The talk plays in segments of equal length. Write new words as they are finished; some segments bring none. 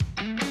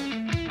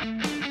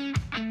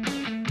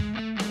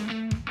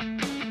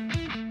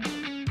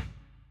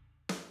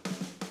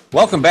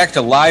Welcome back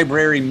to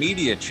Library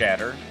Media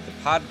Chatter, the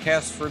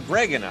podcast for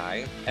Greg and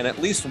I, and at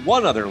least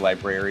one other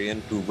librarian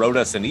who wrote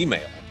us an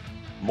email.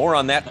 More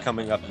on that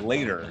coming up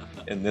later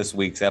in this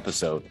week's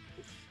episode.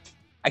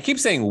 I keep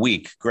saying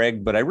week,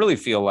 Greg, but I really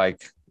feel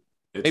like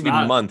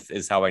month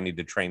is how I need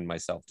to train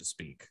myself to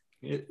speak.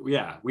 We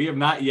have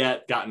not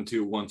yet gotten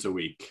to once a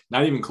week.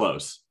 Not even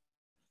close.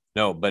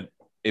 No, but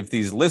if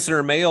these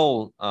listener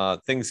mail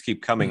things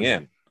keep coming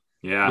in,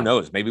 who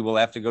knows? Maybe we'll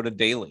have to go to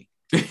daily.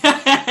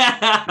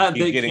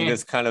 Keep getting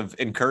this kind of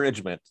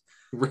encouragement.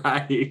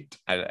 Right.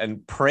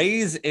 And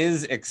praise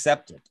is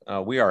accepted.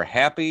 We are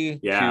happy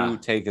to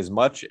take as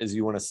much as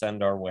you want to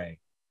send our way.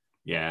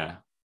 Yeah.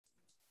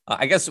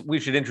 I guess we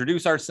should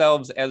introduce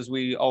ourselves as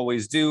we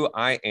always do.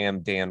 I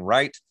am Dan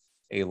Wright,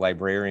 a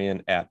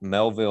librarian at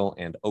Melville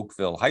and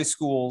Oakville High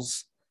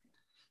Schools.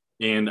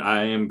 And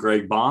I am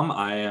Greg Baum.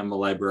 I am a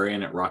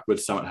librarian at Rockwood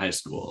Summit High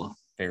School.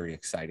 Very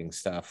exciting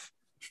stuff.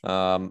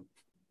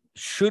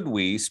 Should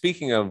we,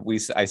 speaking of,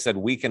 I said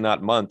week and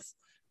not month,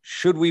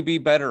 should we be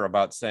better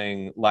about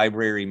saying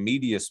library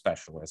media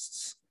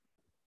specialists?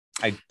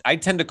 I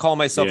tend to call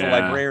myself a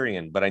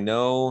librarian, but I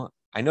know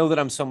that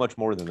I'm so much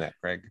more than that,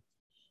 Greg.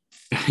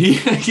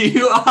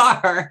 You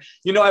are.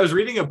 I was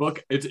reading a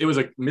book. It was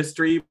a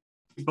mystery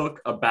book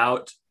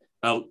about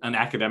an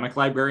academic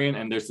librarian,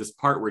 and there's this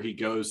part where he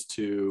goes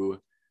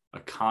to a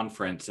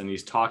conference and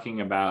he's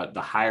talking about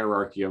the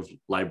hierarchy of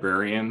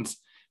librarians,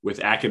 with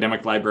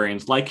academic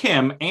librarians like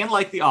him and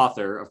like the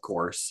author, of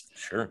course,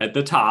 at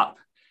the top.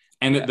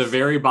 And at the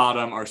very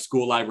bottom are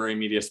school library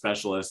media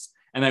specialists.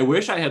 And I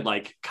wish I had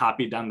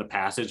copied down the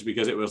passage,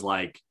 because it was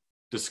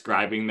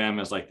describing them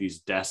as these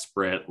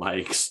desperate,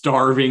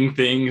 starving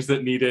things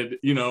that needed,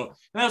 and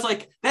I was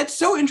like, that's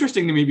so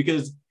interesting to me,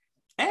 because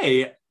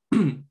I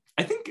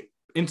think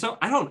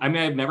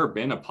I've never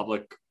been a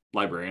public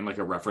librarian, like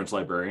a reference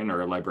librarian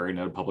or a librarian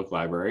at a public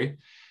library.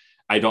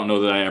 I don't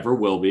know that I ever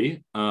will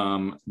be,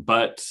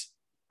 but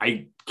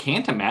I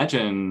can't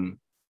imagine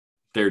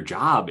their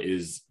job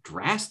is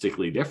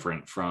drastically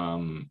different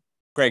from...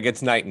 Greg,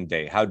 it's night and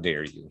day. How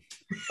dare you?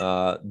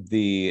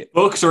 The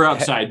books are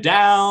upside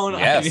down.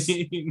 Yes.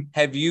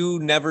 Have you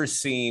never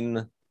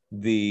seen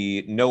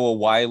the Noah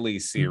Wyle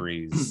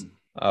series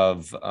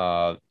of...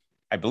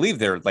 I believe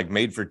they're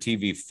made for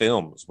TV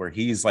films where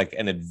he's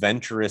an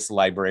adventurous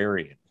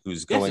librarian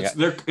who's going.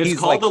 It's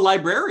called The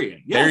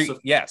Librarian.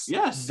 Yes.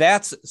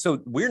 Yes. So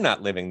we're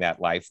not living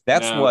that life.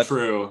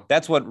 True.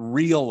 That's what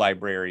real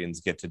librarians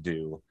get to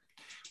do.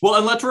 Well,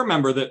 and let's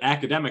remember that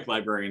academic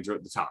librarians are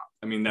at the top.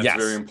 I mean, that's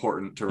very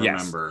important to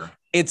remember.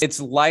 It's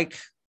like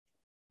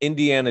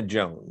Indiana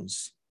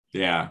Jones.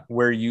 Yeah.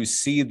 Where you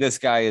see this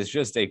guy as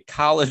just a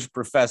college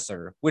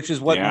professor, which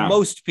is what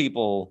most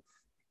people...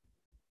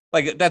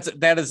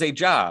 that is a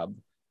job,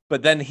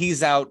 but then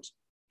he's out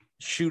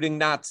shooting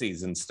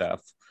Nazis and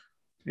stuff.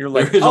 You're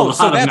like, so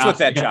that's what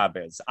that job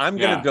is. I'm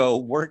going to go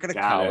work at a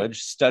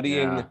college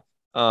studying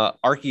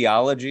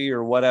archaeology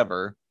or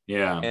whatever.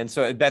 Yeah. And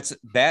so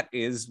that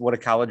is what a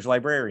college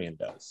librarian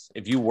does.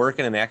 If you work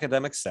in an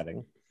academic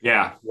setting,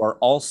 you are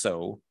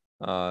also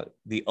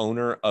the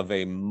owner of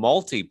a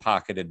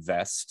multi-pocketed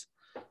vest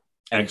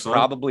and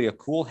probably a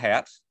cool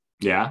hat.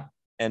 Yeah.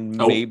 And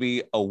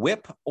maybe a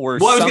whip or I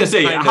was going to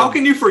say, how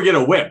can you forget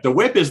a whip? The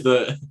whip is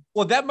the...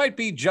 Well, that might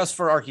be just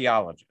for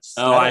archaeologists.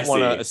 I don't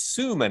want to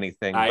assume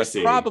anything, but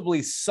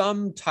probably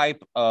some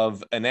type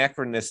of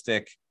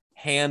anachronistic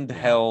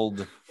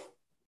handheld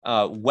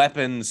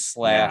weapon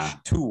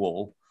 /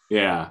 tool.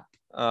 Yeah.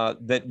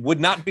 That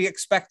would not be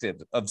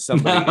expected of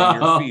somebody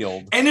in your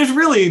field. And is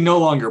really no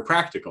longer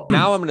practical.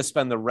 Now I'm going to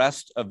spend the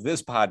rest of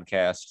this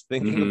podcast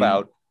thinking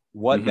about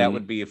what that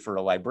would be for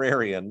a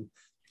librarian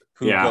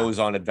who goes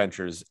on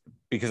adventures,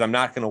 because I'm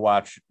not going to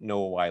watch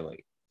Noah Wyle.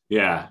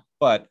 Yeah.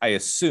 But I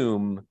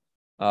assume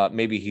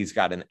maybe he's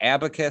got an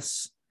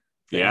abacus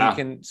that he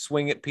can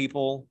swing at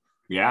people.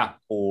 Yeah.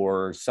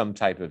 Or some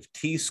type of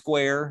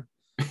T-square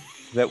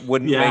that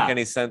wouldn't make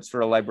any sense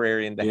for a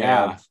librarian to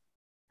have.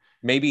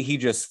 Maybe he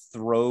just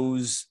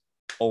throws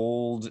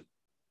old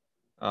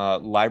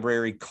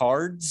library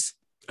cards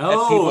at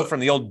people from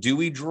the old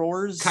Dewey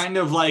drawers. Kind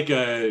of like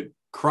a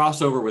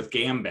crossover with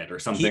Gambit or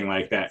something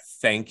like that.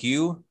 Thank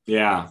you.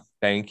 Yeah.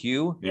 Thank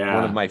you. Yeah.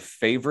 One of my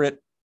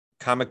favorite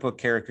comic book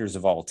characters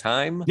of all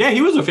time. Yeah,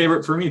 he was a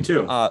favorite for me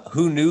too.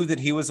 Who knew that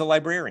he was a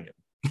librarian?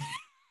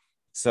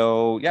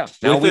 So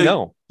now we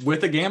know.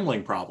 With a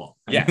gambling problem.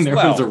 Yes. There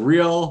was a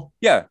real...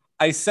 Yeah,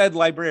 I said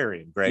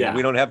librarian, Greg. Yeah.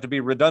 We don't have to be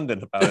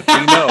redundant about it.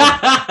 We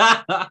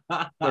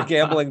know. The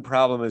gambling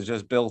problem is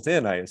just built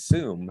in, I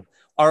assume.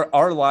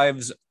 Our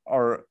lives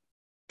are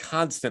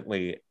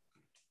constantly...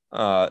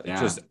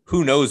 just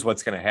who knows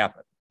what's going to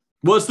happen.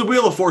 Well, it's the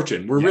Wheel of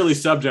Fortune. We're really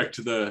subject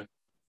to the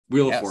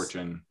Wheel of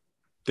Fortune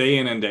day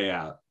in and day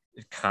out.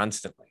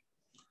 Constantly.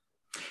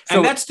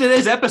 And that's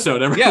today's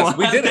episode, everyone. Yes,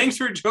 we did. Thanks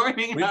for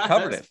joining us. We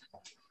covered it.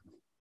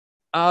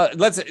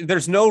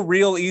 There's no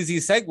real easy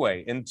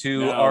segue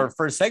into our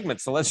first segment,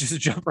 so let's just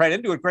jump right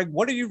into it. Greg,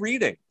 what are you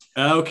reading?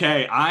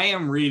 Okay, I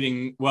am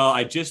reading,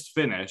 I just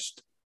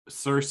finished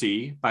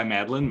Circe by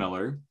Madeline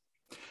Miller.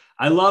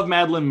 I love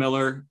Madeline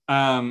Miller.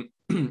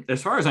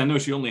 As far as I know,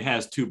 she only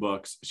has 2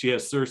 books. She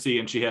has Circe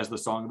and she has The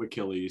Song of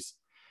Achilles.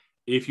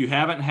 If you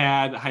haven't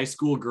had high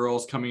school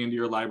girls coming into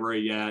your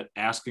library yet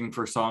asking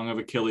for Song of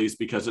Achilles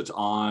because it's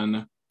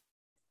on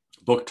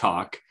Book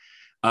Talk,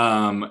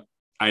 I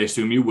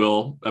assume you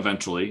will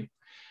eventually.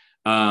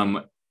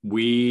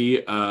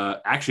 We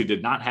actually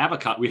did not have a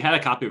copy. We had a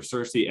copy of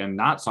Circe and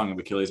not Song of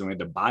Achilles, and we had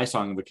to buy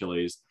Song of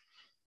Achilles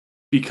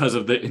because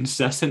of the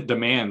incessant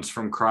demands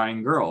from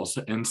crying girls.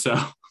 And so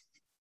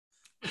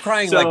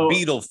crying like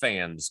Beatle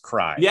fans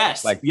cry.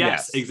 Yes, like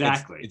yes,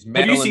 exactly. It's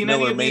have you seen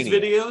Miller any of these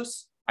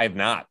videos? I have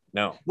not.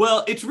 No.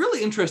 Well, it's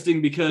really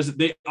interesting because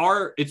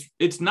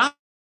it's not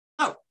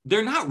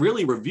they're not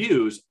really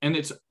reviews, and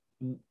it's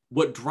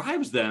what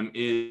drives them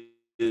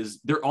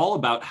is they're all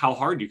about how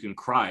hard you can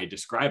cry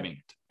describing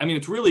it. I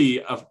mean,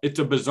 it's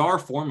a bizarre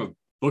form of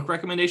book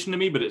recommendation to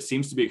me, but it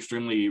seems to be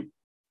extremely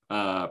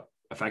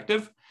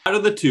effective. Out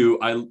of the 2,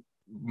 I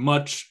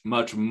much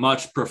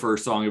prefer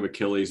Song of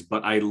Achilles,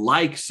 but I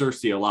like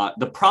Circe a lot.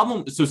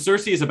 So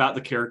Circe is about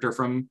the character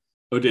from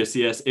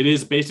Odysseus. It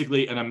is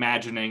basically an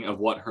imagining of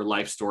what her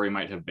life story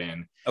might have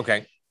been.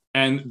 Okay.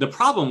 And the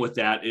problem with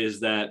that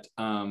is that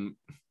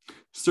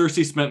Circe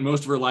spent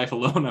most of her life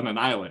alone on an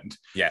island.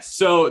 Yes.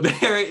 So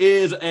there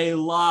is a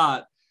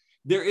lot.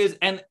 There is,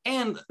 and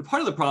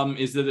part of the problem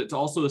is that it's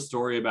also a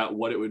story about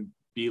what it would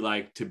be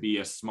like to be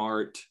a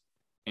smart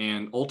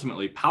and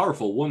ultimately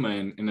powerful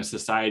woman in a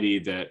society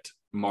that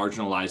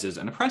marginalizes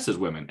and oppresses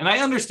women. And I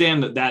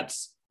understand that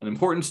that's an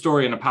important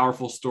story and a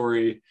powerful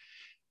story.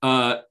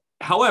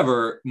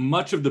 However,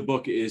 much of the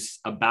book is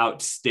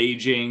about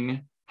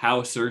staging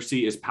how Circe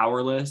is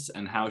powerless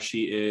and how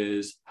she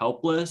is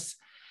helpless.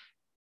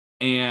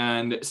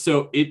 And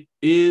so it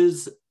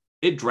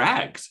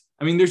drags.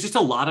 I mean, there's just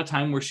a lot of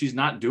time where she's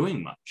not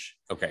doing much.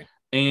 Okay.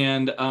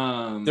 And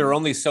there are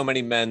only so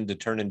many men to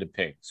turn into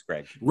pigs,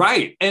 Greg.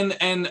 Right.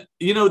 And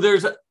you know,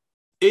 it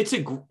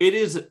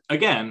is,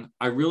 again,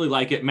 I really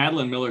like it.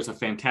 Madeline Miller is a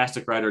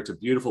fantastic writer. It's a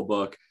beautiful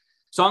book.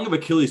 Song of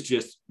Achilles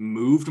just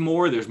moved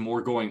more. There's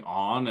more going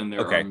on, and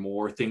there are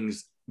more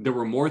things. There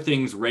were more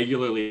things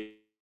regularly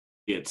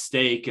at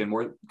stake and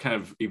more kind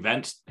of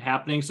events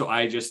happening. So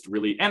I just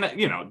really, and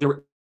you know,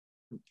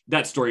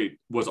 that story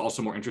was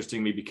also more interesting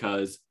to me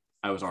because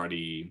I was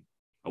already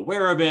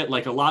aware of it.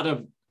 Like a lot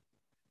of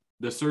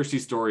the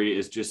Circe story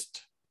is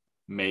just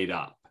made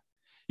up,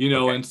 you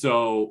know, and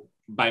so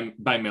by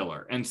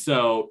Miller. And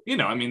so, you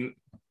know, I mean,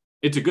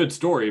 it's a good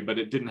story, but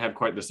it didn't have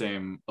quite the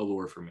same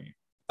allure for me.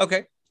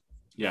 Okay.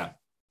 Yeah.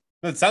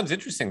 That sounds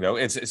interesting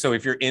though. So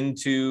if you're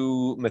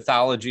into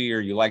mythology or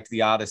you liked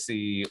the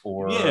Odyssey,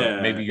 or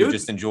maybe you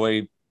just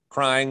enjoy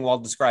crying while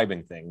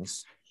describing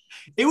things,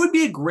 it would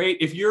be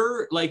if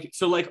you're like,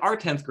 so like our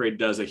 10th grade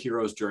does a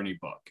hero's journey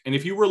book. And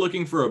if you were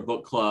looking for a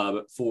book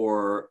club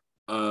for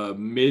a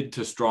mid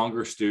to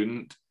stronger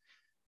student,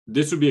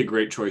 this would be a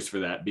great choice for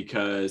that,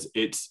 because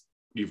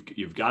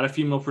you've got a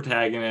female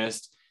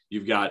protagonist,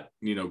 you've got,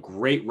 you know,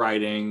 great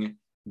writing.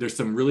 There's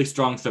some really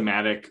strong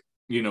thematic,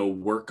 you know,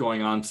 work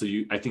going on. So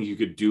I think you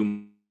could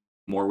do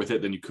more with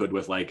it than you could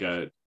with like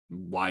a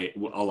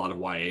lot of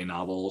YA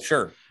novels.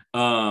 Sure.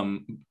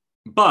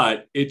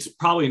 But it would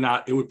probably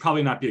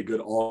not be a good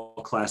all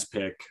class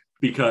pick,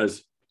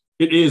 because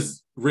it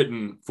is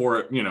written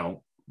for, you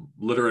know,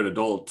 literate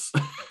adults.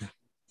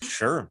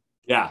 Sure.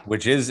 Yeah.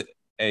 Which is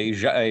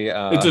it's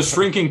a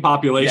shrinking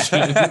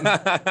population.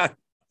 Yeah.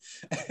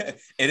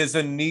 It is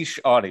a niche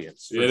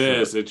audience. It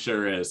is. It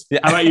sure is. Yeah.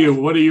 How about you?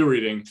 What are you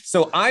reading?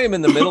 So I am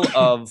in the middle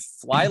of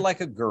Fly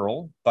Like a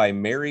Girl by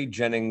Mary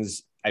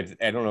Jennings. I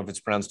don't know if it's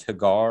pronounced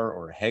Hagar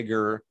or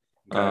Hager.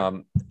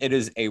 Okay. It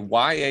is a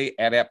YA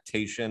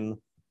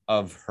adaptation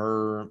of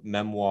her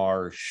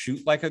memoir,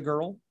 Shoot Like a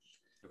Girl.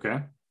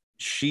 Okay.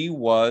 She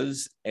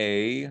was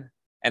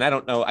and I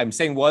don't know, I'm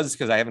saying was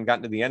because I haven't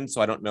gotten to the end,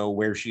 so I don't know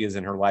where she is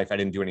in her life. I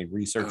didn't do any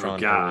research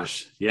on her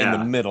in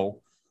the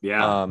middle.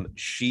 Yeah.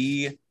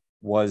 She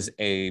was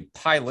a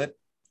pilot.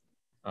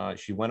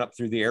 She went up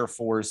through the Air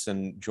Force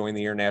and joined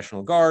the Air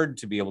National Guard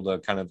to be able to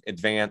kind of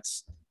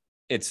advance.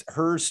 It's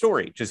her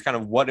story, just kind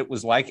of what it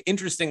was like.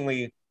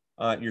 Interestingly,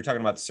 you're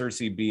talking about Circe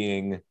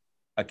being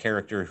a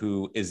character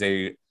who is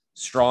a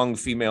strong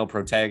female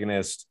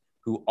protagonist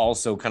who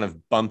also kind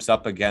of bumps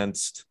up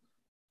against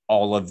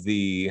all of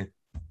the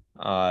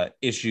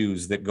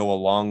issues that go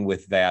along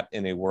with that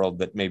in a world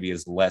that maybe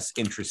is less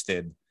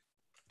interested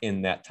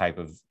in that type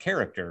of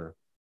character.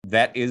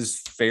 That is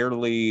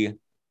fairly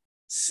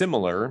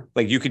similar.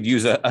 Like you could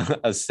use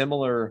a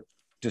similar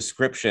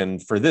description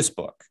for this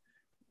book,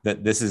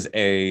 that this is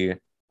a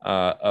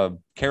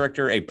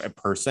character, a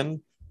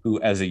person who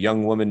as a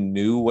young woman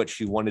knew what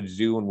she wanted to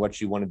do and what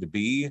she wanted to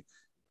be.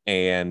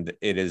 And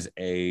it is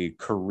a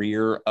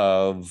career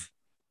of,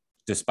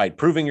 despite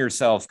proving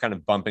yourself, kind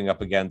of bumping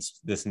up against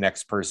this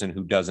next person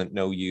who doesn't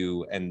know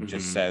you and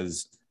just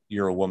says,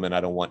 you're a woman,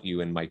 I don't want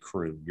you in my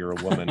crew. You're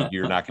a woman,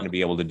 you're not going to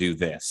be able to do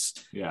this.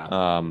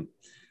 Yeah.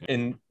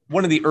 In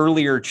one of the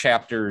earlier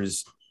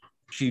chapters,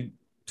 she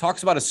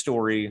talks about a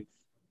story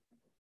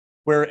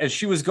where as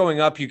she was going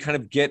up, you kind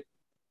of get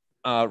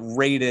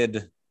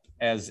rated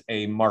as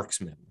a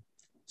marksman.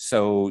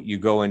 So you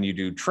go and you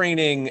do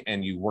training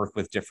and you work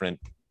with different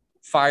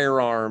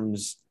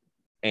firearms.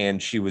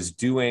 And she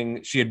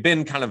had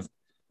been kind of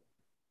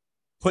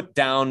put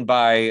down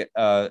by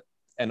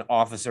an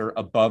officer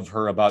above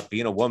her about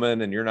being a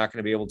woman and you're not going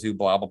to be able to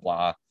blah, blah,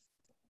 blah.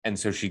 And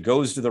so she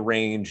goes to the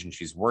range and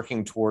she's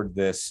working toward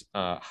this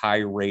high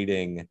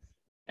rating.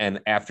 And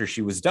after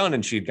she was done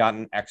and she had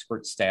gotten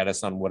expert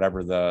status on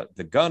whatever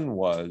the gun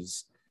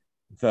was,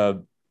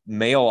 the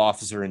male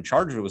officer in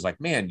charge of it was like,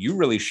 man, you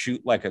really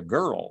shoot like a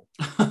girl.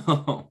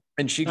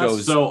 And she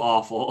goes, so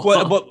awful.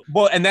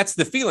 well, and that's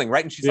the feeling,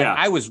 right? And she's like,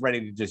 I was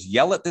ready to just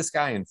yell at this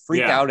guy and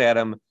freak out at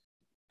him.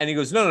 And he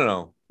goes,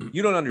 no,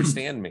 you don't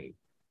understand me.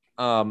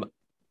 A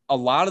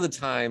lot of the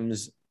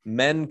times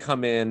men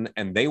come in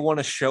and they want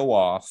to show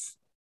off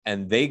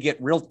and they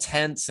get real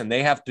tense and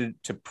they have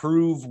to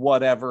prove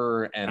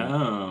whatever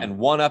and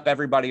one up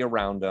everybody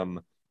around them.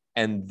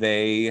 And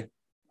they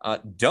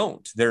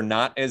they're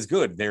not as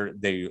good.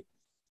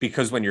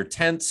 Because when you're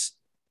tense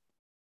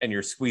and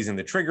you're squeezing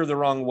the trigger the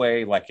wrong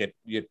way, like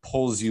it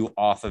pulls you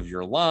off of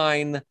your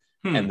line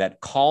and that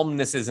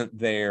calmness isn't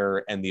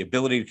there. And the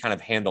ability to kind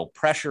of handle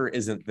pressure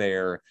isn't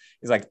there.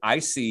 It's like, I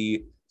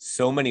see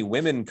so many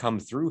women come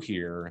through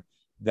here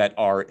that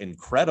are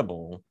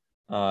incredible.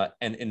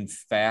 And in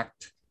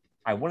fact,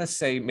 I want to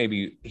say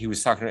maybe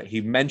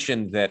he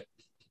mentioned that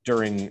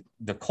during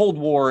the Cold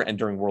War and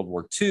during World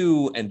War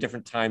II and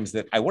different times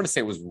that I want to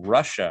say it was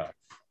Russia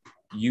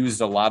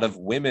used a lot of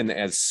women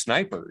as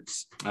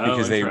snipers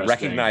because they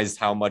recognized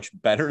how much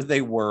better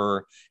they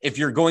were. If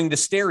you're going to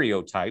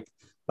stereotype,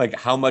 like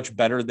how much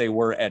better they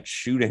were at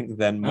shooting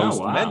than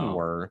most men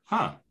were.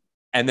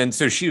 And then,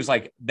 so she was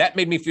like, that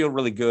made me feel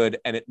really good.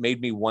 And it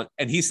made me want,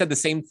 and he said the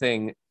same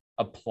thing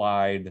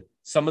applied.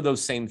 Some of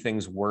those same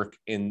things work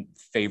in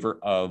favor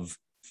of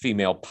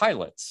female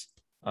pilots,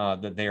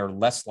 that they are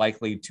less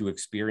likely to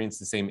experience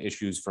the same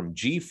issues from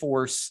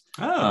G-force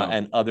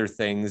and other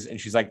things.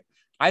 And she's like,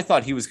 I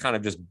thought he was kind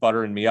of just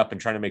buttering me up and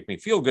trying to make me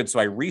feel good. So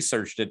I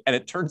researched it and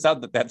it turns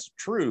out that that's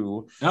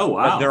true. Oh,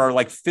 wow. There are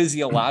like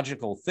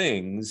physiological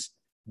things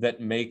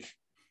that make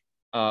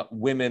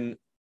women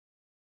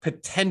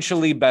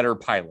potentially better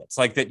pilots,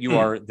 like that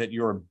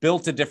you're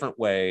built a different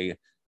way,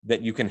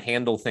 that you can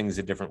handle things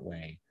a different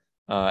way.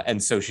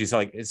 And so she's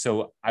like,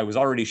 so I was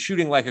already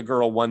shooting like a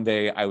girl one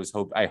day. I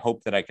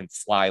hope that I can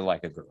fly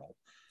like a girl.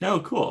 Oh,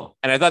 cool.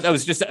 And I thought that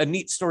was just a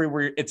neat story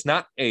where it's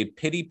not a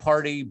pity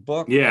party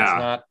book. Yeah. It's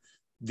not,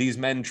 these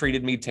men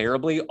treated me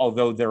terribly,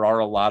 although there are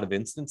a lot of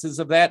instances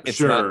of that. It's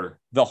not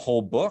the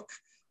whole book.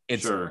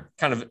 It's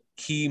kind of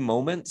key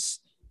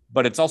moments,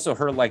 but it's also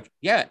her like,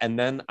 yeah. And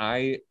then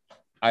I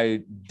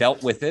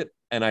dealt with it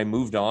and I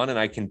moved on and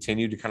I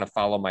continued to kind of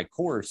follow my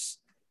course.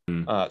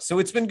 So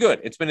it's been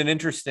good. It's been an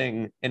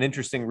interesting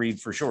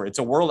read for sure. It's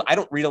a world. I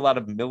don't read a lot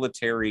of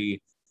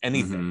military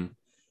anything.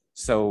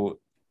 So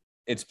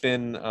it's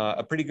been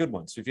a pretty good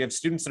one. So if you have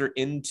students that are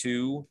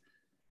into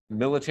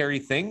military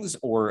things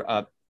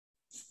or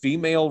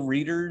female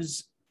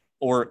readers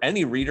or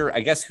any reader, I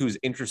guess, who's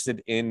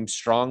interested in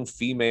strong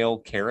female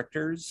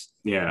characters,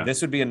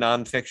 this would be a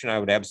nonfiction I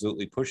would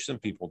absolutely push some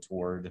people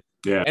toward.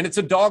 And it's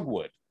a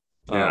dogwood,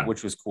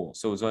 which was cool.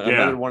 So it was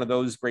another one of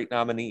those great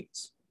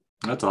nominees.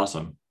 That's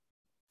awesome.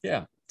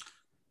 Yeah.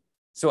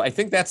 So I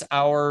think that's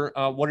our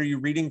what are you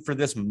reading for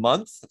this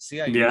month?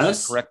 See, I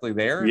used it correctly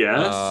there.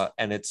 Yes.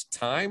 And it's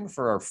time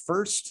for our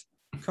first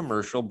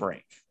commercial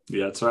break.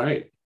 Yeah, that's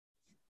right.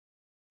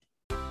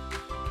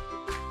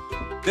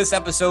 This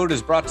episode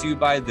is brought to you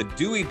by the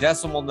Dewey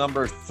Decimal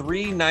number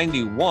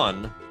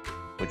 391,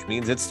 which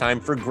means it's time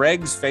for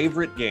Greg's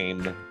favorite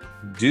game,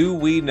 Do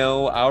We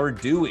Know Our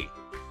Dewey?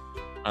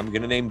 I'm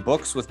going to name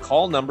books with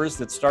call numbers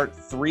that start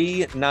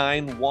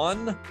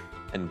 391,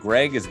 and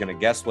Greg is going to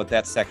guess what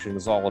that section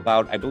is all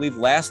about. I believe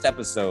last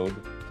episode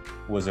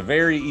was a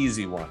very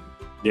easy one.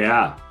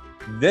 Yeah.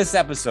 This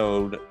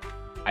episode,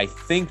 I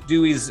think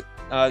Dewey's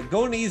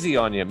going easy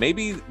on you.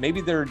 Maybe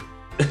they're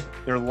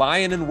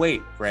lying in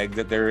wait, Greg,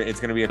 that it's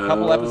going to be a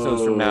couple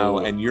episodes from now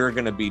and you're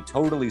going to be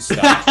totally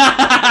stuck. But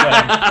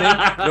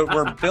I think that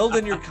we're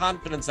building your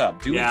confidence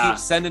up. Dewey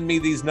keeps sending me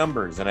these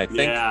numbers, and I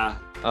think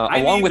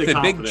along with the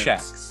big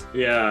checks.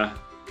 Yeah,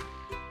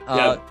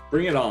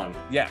 bring it on.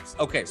 Yes.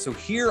 Okay, so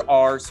here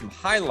are some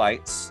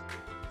highlights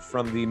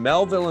from the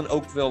Melville and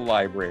Oakville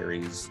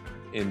libraries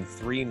in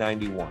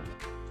 391.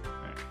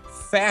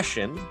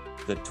 Fashion,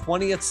 the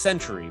 20th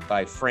Century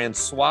by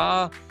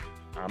Francois,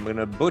 I'm going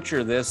to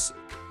butcher this,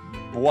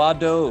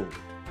 Boideau.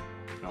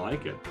 I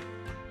like it.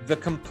 The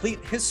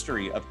Complete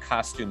History of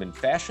Costume and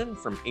Fashion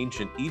from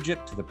Ancient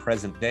Egypt to the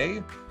Present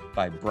Day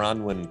by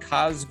Bronwyn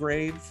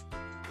Cosgrave.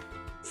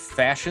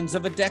 Fashions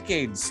of a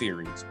Decade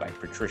series by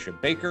Patricia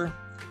Baker.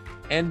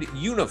 And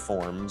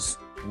Uniforms,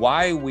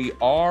 Why We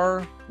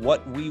Are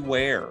What We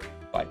Wear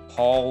by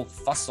Paul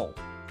Fussell.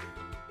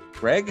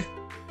 Greg,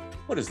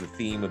 what is the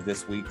theme of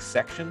this week's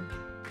section?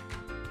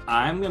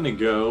 I'm going to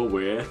go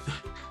with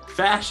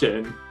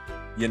fashion.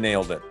 You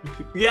nailed it.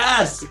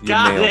 Yes,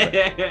 got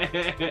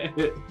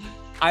it.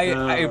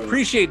 I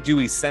appreciate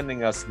Dewey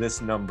sending us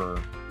this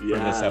number for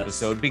this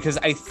episode, because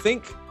I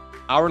think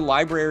our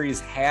libraries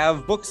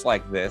have books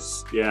like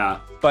this. Yeah.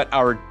 But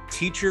our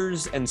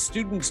teachers and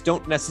students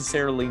don't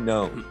necessarily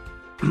know.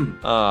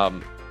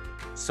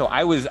 So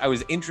I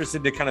was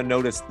interested to kind of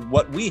notice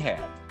what we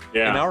had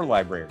in our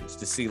libraries,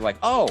 to see like,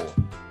 oh,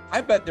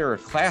 I bet there are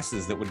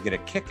classes that would get a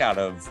kick out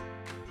of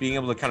being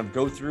able to kind of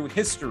go through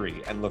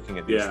history and looking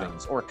at these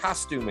things, or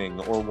costuming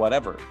or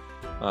whatever.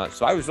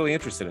 So I was really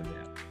interested in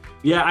that.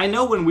 Yeah, I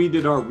know when we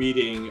did our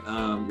reading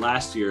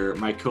last year,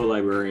 my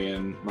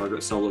co-librarian,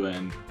 Margaret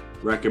Sullivan,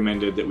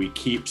 recommended that we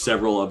keep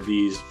several of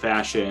these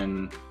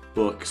fashion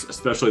books,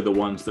 especially the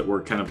ones that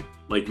were kind of,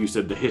 like you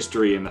said, the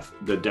history and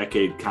the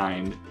decade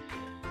kind,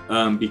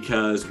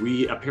 because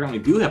we apparently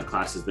do have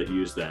classes that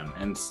use them.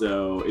 And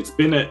so it's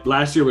been,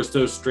 last year was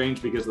so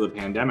strange because of the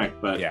pandemic,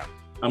 but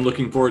I'm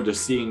looking forward to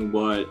seeing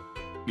what,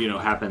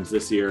 happens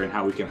this year and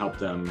how we can help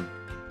them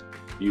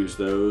use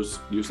those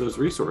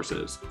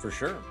resources. For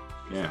sure.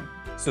 Yeah.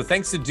 So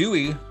thanks to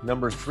Dewey,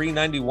 number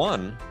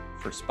 391,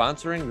 for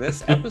sponsoring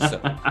this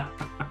episode.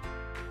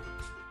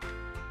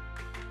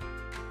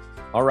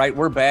 All right,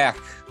 we're back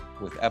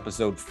with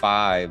episode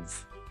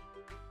 5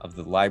 of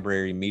the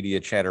Library Media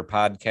Chatter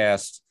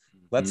podcast.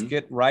 Let's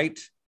get right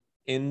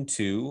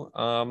into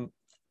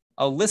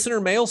a listener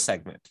mail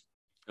segment.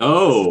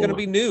 Oh, it's going to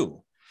be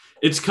new.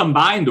 It's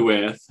combined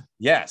with.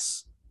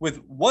 Yes. With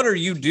What Are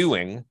You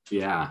Doing?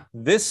 Yeah.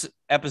 This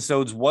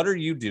episode's What Are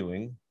You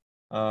Doing?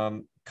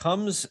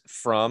 Comes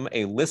from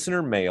a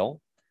listener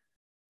mail.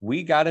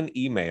 We got an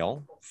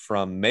email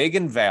from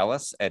Megan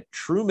Vallis at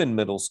Truman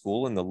Middle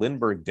School in the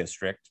Lindbergh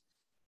district.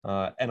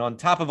 And on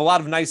top of a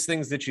lot of nice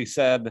things that she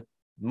said,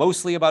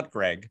 mostly about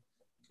Greg.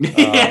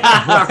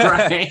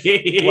 Right.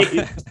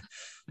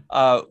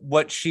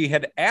 What she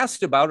had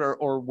asked about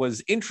or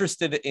was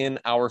interested in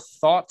our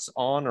thoughts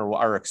on or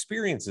our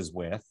experiences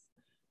with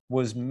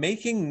was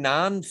making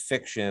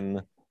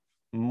nonfiction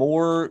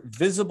more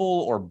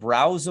visible or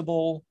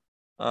browsable,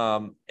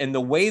 in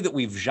the way that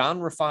we've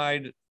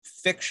genrefied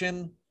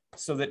fiction,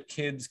 so that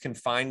kids can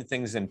find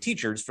things, and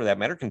teachers for that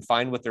matter can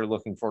find what they're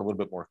looking for a little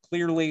bit more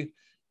clearly.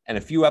 And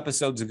a few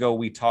episodes ago,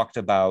 we talked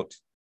about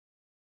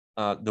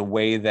the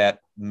way that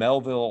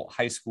Melville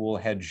High School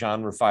had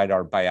genrefied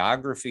our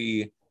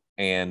biography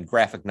and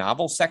graphic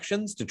novel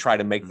sections to try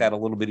to make that a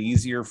little bit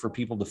easier for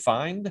people to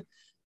find.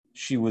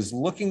 She was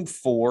looking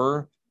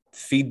for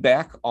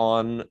feedback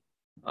on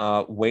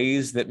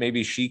ways that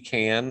maybe she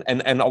can,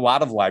 and a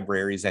lot of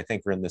libraries, I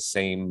think, are in the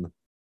same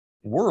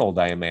world,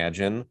 I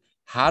imagine.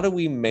 How do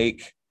we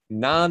make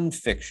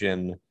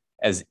nonfiction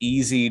as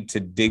easy to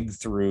dig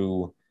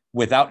through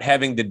without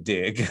having to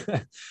dig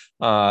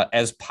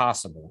as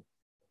possible?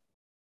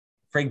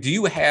 Frank, do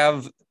you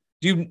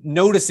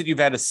notice that you've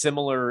had a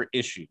similar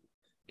issue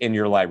in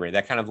your library?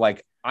 That kind of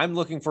like, I'm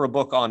looking for a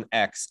book on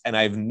X and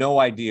I have no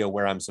idea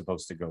where I'm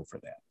supposed to go for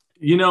that.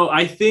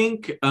 I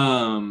think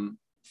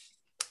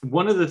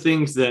one of the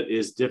things that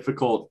is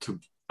difficult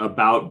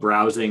about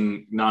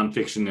browsing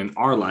nonfiction in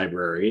our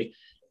library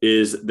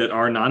is that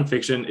our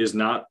nonfiction is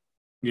not,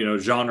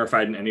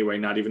 genrefied in any way,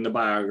 not even the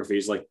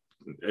biographies, like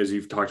as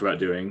you've talked about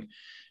doing,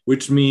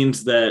 which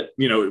means that,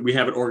 we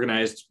have it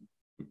organized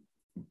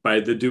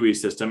by the Dewey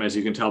system, as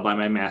you can tell by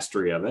my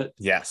mastery of it.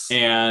 Yes.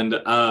 And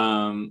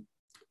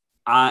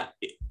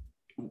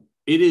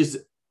it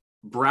is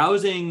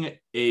browsing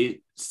a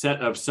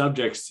set of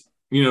subjects,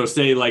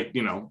 say like,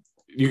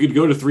 you could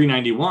go to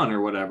 391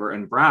 or whatever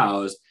and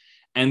browse,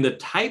 and the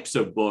types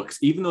of books,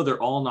 even though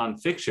they're all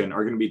nonfiction,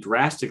 are going to be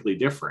drastically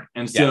different.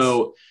 And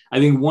so I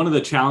think one of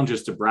the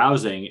challenges to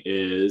browsing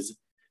is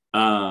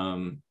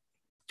browsing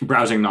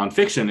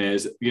nonfiction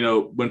is,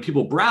 when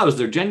people browse,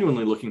 they're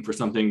genuinely looking for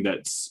something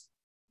that's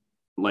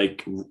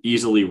like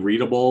easily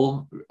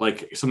readable,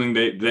 like something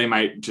that they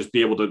might just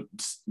be able to,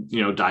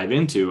 dive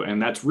into.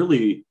 And that's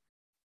really,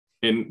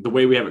 in the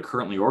way we have it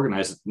currently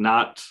organized,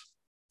 not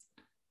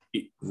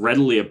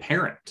readily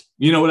apparent.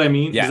 You know what I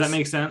mean? Yes. Does that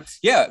make sense?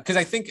 Yeah, because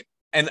I think,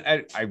 and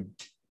I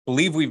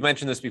believe we've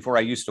mentioned this before,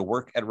 I used to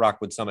work at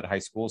Rockwood Summit High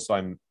School, so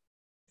I'm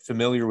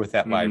familiar with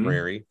that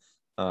library.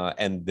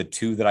 And the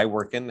two that I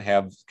work in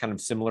have kind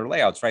of similar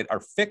layouts, right? Our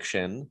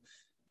fiction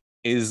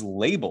is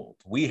labeled.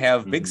 We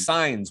have big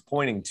signs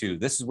pointing to,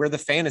 this is where the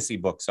fantasy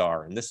books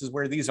are, and this is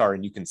where these are.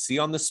 And you can see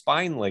on the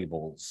spine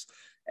labels,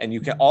 and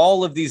you can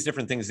all of these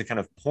different things that kind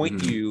of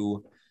point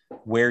you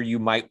where you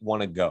might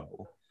want to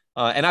go.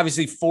 And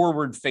obviously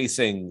forward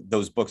facing,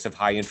 those books of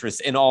high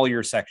interest in all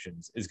your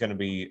sections is going to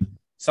be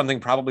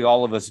something probably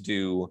all of us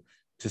do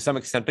to some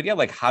extent. But yeah,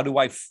 like, how do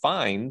I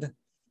find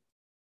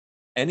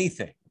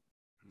anything?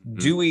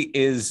 Dewey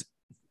is,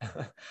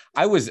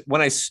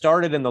 when I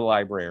started in the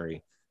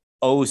library,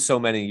 so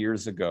many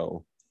years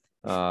ago,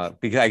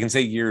 because I can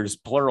say years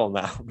plural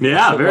now.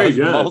 Yeah, very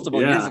good.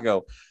 Multiple years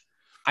ago,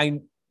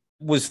 I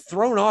was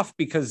thrown off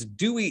because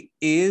Dewey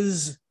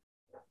is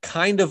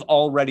kind of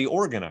already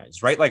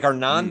organized, right? Like our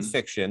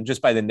nonfiction,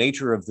 just by the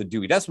nature of the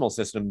Dewey Decimal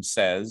System,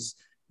 says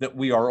that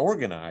we are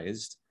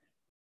organized.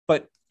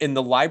 But in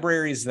the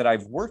libraries that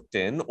I've worked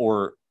in,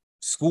 or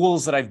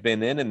schools that I've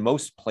been in and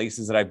most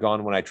places that I've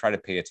gone when I try to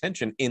pay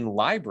attention in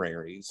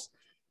libraries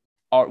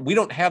we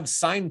don't have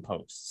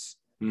signposts.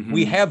 Mm-hmm.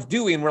 We have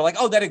Dewey and we're like,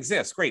 oh, that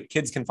exists. Great.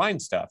 Kids can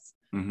find stuff.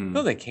 Mm-hmm.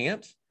 No, they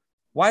can't.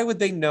 Why would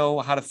they know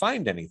how to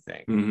find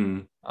anything?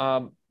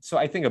 Mm-hmm. So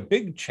I think a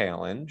big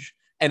challenge,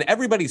 and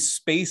everybody's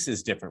space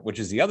is different, which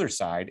is the other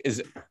side,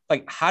 is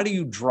like, how do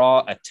you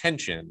draw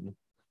attention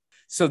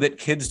so that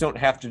kids don't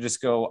have to just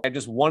go, I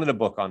just wanted a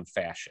book on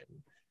fashion.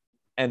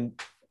 And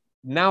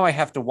now I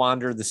have to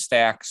wander the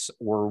stacks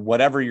or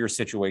whatever your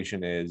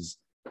situation is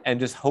and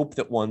just hope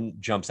that one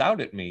jumps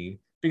out at me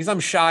because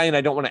I'm shy and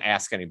I don't want to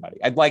ask anybody.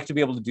 I'd like to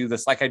be able to do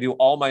this like I do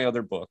all my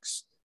other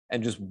books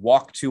and just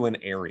walk to an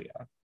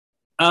area.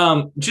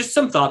 Just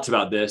some thoughts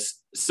about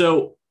this.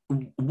 So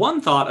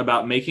one thought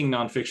about making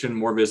nonfiction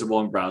more visible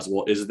and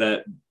browsable is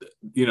that,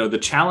 you know, the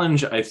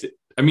challenge,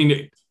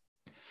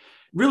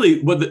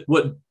 really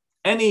what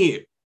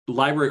any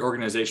library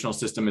organizational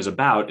system is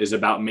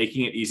about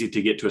making it easy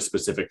to get to a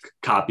specific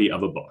copy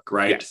of a book,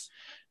 right? Yes.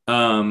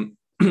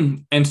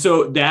 And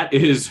so that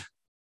is,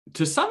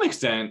 to some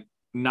extent,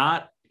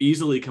 not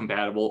easily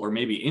compatible or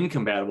maybe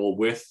incompatible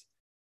with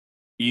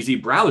easy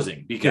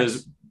browsing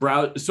because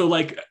so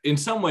like in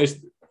some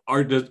ways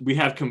we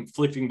have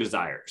conflicting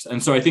desires.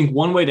 And so I think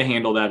one way to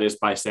handle that is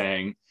by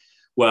saying,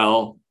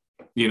 well,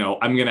 you know,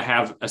 I'm going to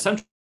have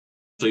essentially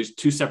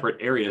two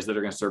separate areas that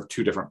are going to serve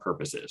two different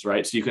purposes,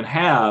 right? So you can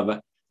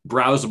have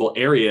browsable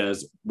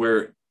areas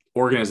where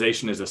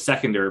organization is a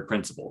secondary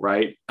principle,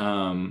 right?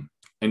 And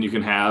you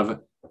can have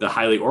the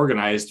highly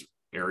organized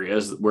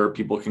areas where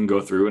people can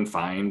go through and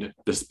find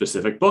the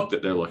specific book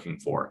that they're looking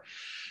for.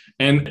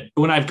 And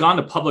when I've gone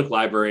to public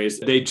libraries,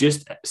 they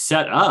just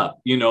set up,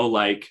 you know,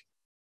 like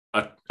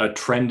a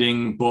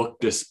trending book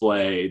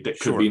display that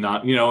could be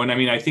not, you know, and I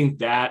mean, I think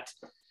that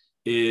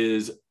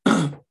is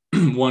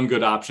one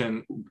good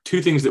option.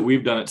 Two things that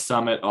we've done at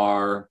Summit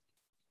are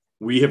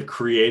we have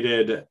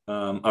created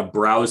a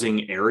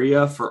browsing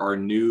area for our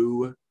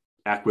new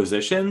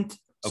acquisitions.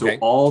 Okay. So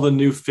all the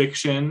new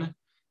fiction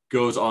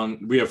goes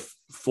on. We have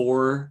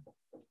four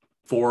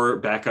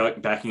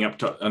backing up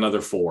to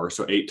another 4,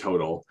 so 8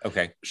 total.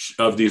 Okay.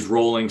 Of these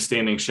rolling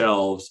standing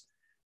shelves.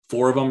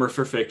 4 of them are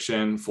for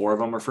fiction, 4 of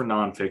them are for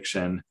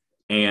nonfiction,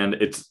 and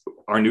it's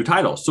our new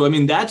titles. So, I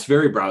mean, that's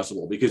very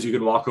browsable because you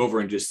can walk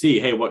over and just see,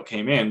 hey, what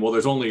came in? Well,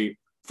 there's only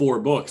 4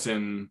 books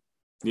in,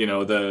 you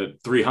know, the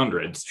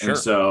 300s. Sure. And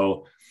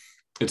so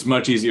it's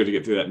much easier to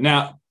get through that.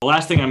 Now, the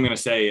last thing I'm going to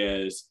say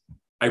is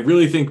I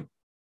really think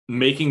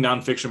making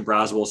nonfiction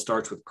browsable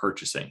starts with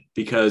purchasing,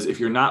 because if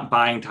you're not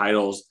buying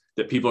titles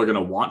that people are going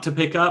to want to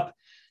pick up,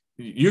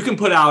 you can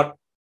put out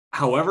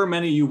however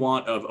many you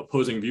want of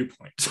opposing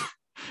viewpoints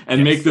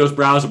and make those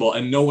browsable,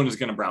 and no one is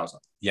going to browse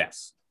them.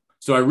 Yes.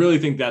 So I really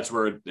think that's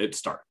where it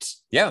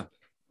starts. Yeah.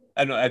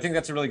 I think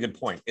that's a really good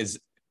point, is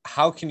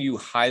how can you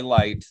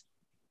highlight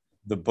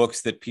the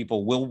books that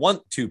people will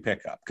want to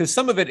pick up? Because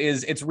some of it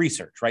is, it's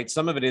research, right?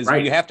 Some of it is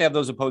you have to have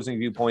those opposing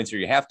viewpoints, or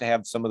you have to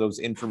have some of those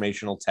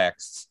informational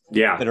texts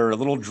that are a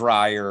little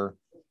drier,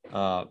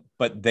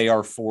 but they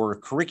are for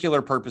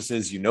curricular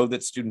purposes. You know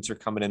that students are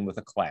coming in with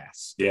a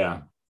class.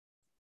 Yeah.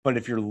 But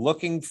if you're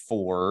looking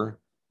for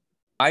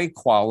high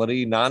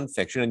quality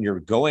nonfiction and you're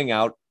going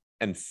out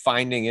and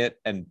finding it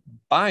and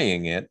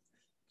buying it,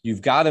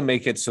 you've got to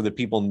make it so that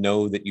people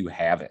know that you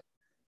have it.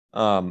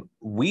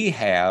 We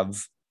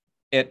have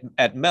it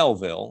at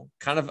Melville,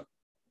 kind of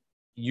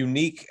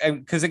unique,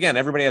 because again,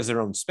 everybody has their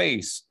own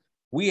space.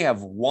 We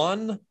have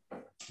one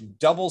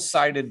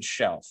double-sided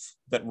shelf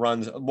that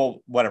runs,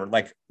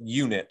 like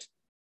unit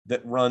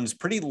that runs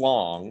pretty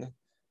long,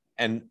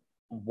 and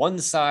one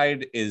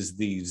side is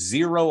the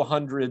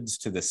 000s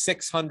to the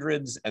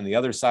 600s, and the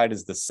other side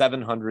is the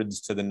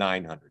 700s to the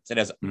 900s. It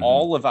has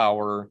all of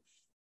our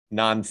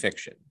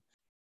nonfiction.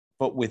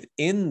 But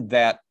within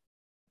that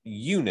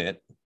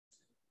unit,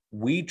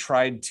 we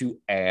tried to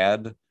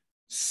add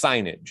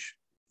signage.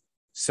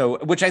 So,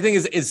 which I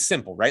think is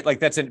simple, right? Like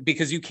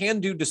because you can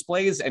do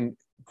displays, and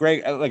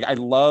Greg, like I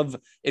love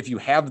if you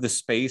have the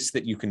space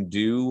that you can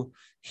do,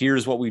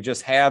 here's what we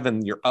just have,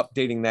 and you're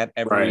updating that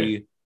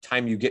every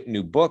time you get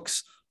new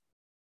books.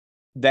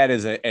 That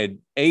is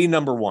a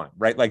number one,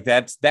 right? Like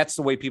that's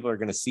the way people are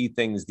going to see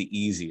things the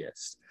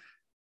easiest.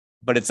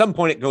 But at some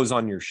point it goes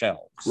on your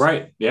shelves.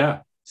 Right. Yeah.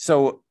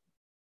 So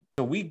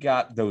we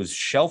got those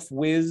Shelf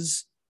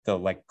Whiz, the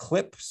like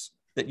clips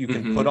that you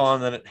can put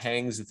on, and it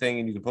hangs the thing,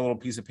 and you can put a little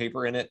piece of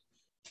paper in it,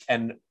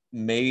 and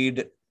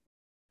made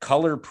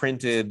color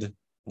printed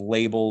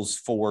labels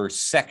for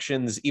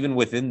sections even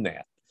within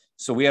that.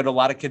 So we had a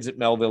lot of kids at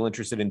Melville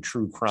interested in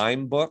true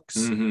crime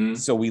books.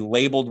 So we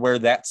labeled where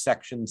that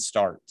section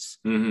starts.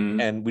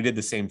 And we did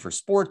the same for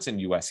sports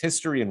and US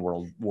history and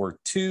World War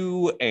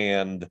II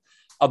and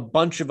a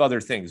bunch of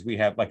other things. We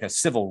have like a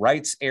civil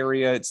rights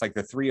area. It's like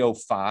the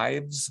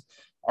 305s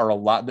are a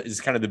lot. It's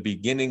kind of the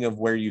beginning of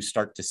where you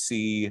start to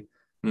see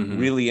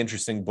really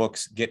interesting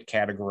books get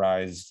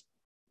categorized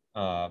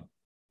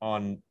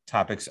on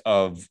topics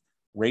of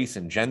race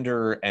and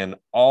gender and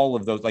all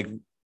of those like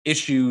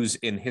issues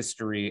in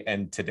history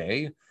and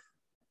today.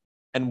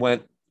 and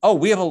went, oh,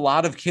 we have a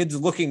lot of kids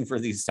looking for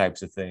these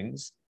types of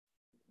things.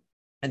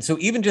 And so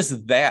even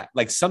just that,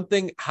 like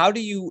something, how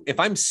do you, if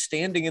I'm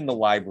standing in the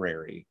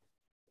library,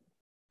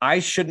 I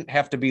shouldn't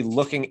have to be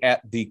looking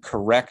at the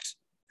correct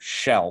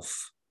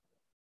shelf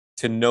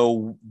to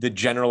know the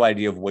general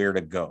idea of where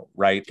to go,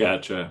 right?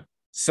 Gotcha.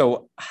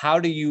 So how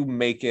do you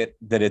make it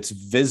that it's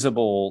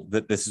visible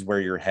that this is where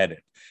you're headed?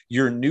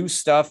 Your new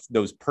stuff,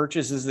 those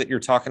purchases that you're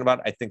talking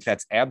about, I think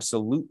that's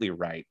absolutely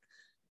right.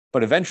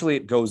 But eventually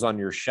it goes on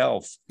your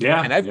shelf.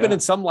 Yeah. And I've been in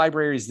some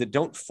libraries that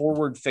don't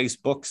forward face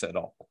books at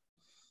all.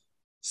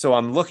 So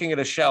I'm looking at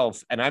a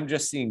shelf and I'm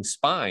just seeing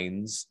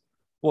spines.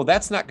 Well,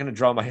 that's not going to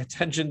draw my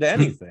attention to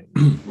anything.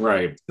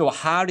 Right. So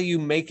how do you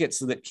make it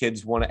so that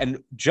kids want to,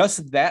 and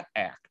just that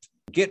act,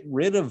 get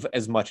rid of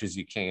as much as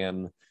you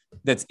can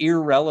that's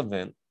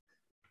irrelevant,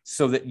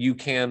 so that you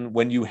can,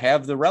 when you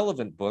have the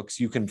relevant books,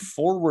 you can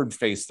forward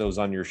face those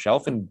on your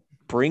shelf and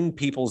bring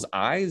people's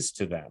eyes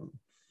to them.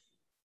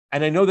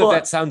 And I know that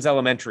that sounds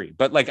elementary,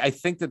 but like, I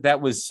think that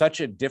that was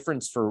such a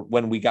difference for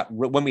when we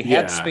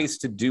had space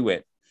to do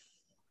it,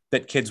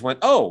 that kids went,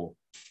 oh,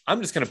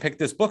 I'm just going to pick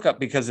this book up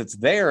because it's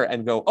there,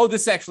 and go, oh,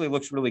 this actually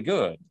looks really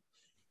good.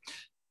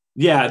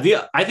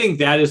 Yeah. I think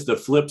that is the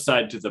flip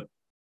side to the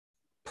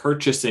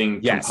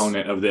purchasing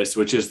component of this,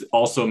 which is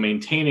also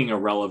maintaining a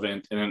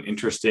relevant and an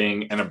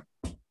interesting and a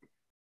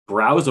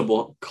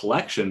browsable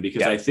collection,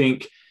 because I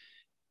think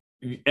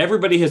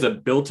everybody has a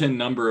built-in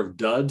number of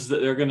duds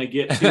that they're going to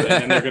get to, and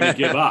then they're going to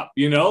give up,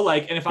 you know,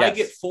 like, and if I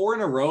get 4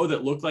 in a row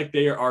that look like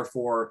they are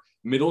for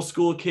middle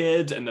school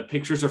kids and the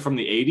pictures are from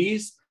the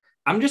 80s,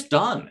 I'm just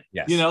done.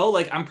 You know,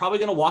 like, I'm probably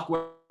going to walk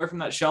away from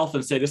that shelf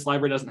and say, this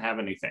library doesn't have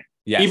anything.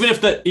 Even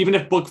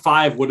if book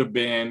 5 would have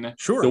been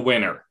the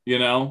winner, you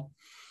know?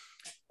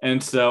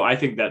 And so I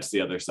think that's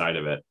the other side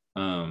of it.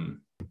 All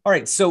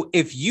right. So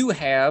if you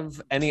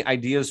have any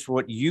ideas for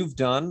what you've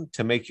done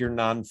to make your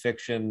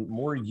nonfiction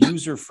more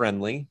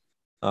user-friendly,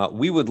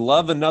 we would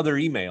love another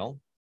email.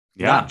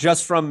 Not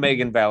just from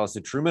Megan Vallis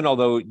at Truman,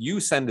 although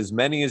you send as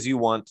many as you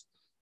want.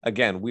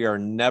 Again, we are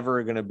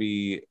never going to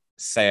be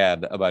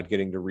sad about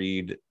getting to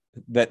read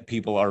that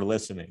people are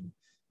listening,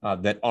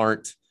 that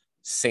aren't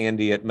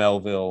Sandy at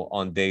Melville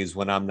on days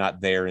when I'm not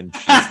there. And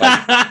she's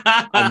like,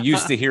 I'm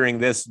used to hearing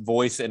this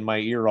voice in my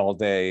ear all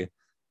day.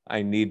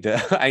 I need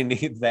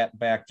that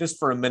back just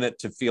for a minute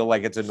to feel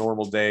like it's a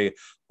normal day,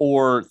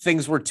 or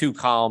things were too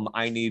calm.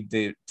 I need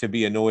to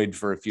be annoyed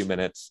for a few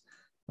minutes.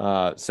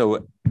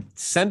 So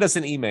send us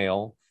an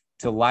email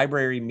to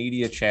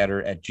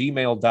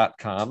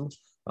librarymediachatter@gmail.com.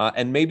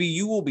 And maybe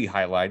you will be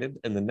highlighted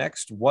in the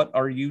next What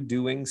Are You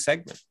Doing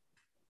segment.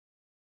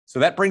 So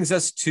that brings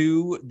us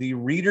to the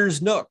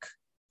Reader's Nook.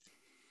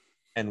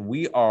 And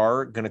we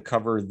are going to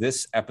cover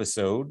this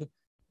episode,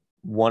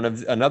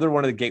 another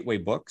one of the Gateway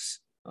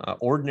books,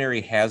 Ordinary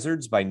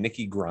Hazards by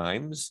Nikki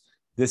Grimes.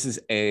 This is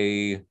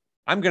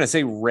I'm going to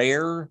say,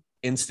 rare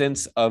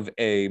instance of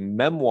a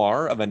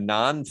memoir, of a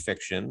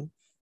nonfiction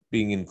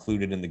being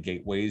included in the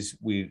Gateways.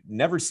 We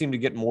never seem to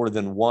get more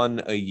than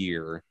one a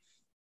year,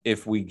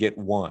 if we get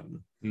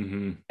one.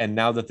 Mm-hmm. And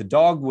now that the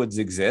Dogwoods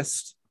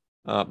exist,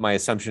 my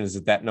assumption is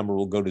that number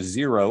will go to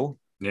 0,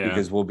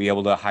 because we'll be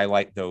able to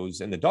highlight those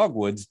in the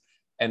Dogwoods.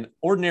 And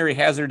Ordinary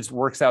Hazards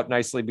works out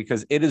nicely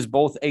because it is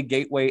both a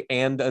Gateway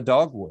and a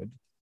Dogwood.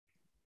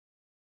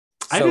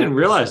 I didn't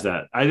realize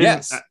that. I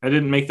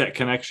didn't make that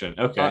connection.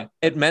 Okay.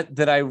 It meant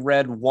that I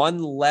read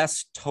one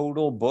less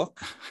total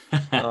book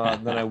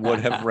than I would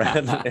have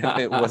read if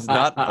it was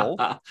not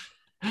both.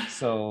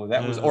 So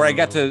that was, or I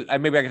got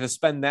to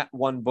spend that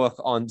one book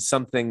on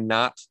something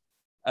not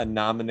a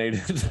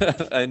nominated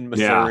in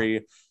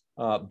Missouri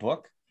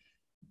book.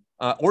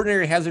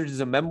 Ordinary Hazards is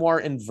a memoir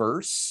in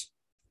verse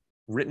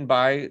written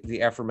by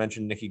the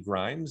aforementioned Nikki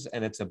Grimes,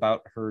 and it's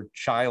about her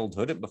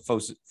childhood. It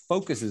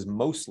focuses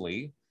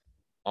mostly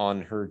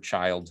on her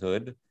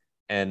childhood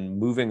and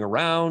moving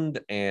around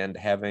and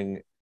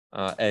having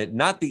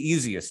not the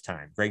easiest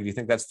time. Greg, do you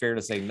think that's fair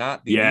to say?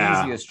 Not the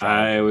easiest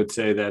childhood? I would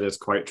say that is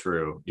quite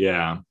true.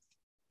 Yeah.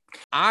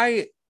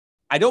 I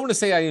don't want to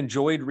say I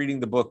enjoyed reading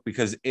the book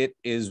because it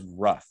is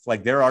rough.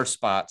 Like, there are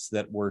spots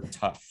that were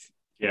tough.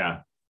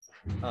 Yeah.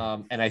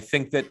 And I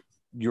think that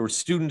your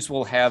students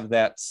will have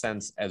that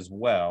sense as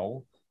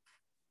well,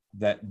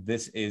 that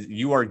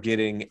you are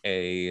getting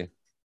a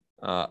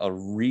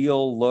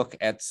real look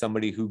at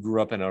somebody who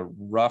grew up in a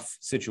rough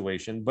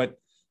situation, but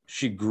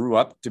she grew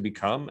up to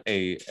become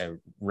a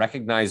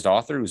recognized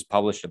author who's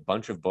published a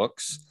bunch of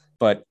books.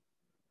 But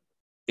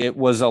it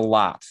was a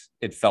lot.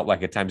 It felt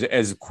like at times,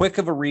 as quick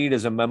of a read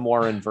as a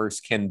memoir in verse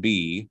can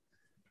be,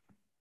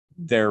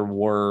 there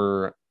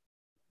were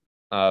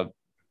a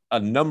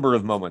number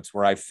of moments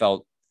where I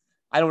felt,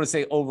 I don't want to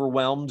say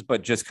overwhelmed,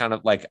 but just kind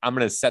of like, I'm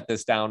going to set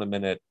this down a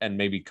minute and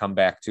maybe come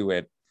back to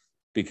it,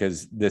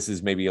 because this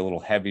is maybe a little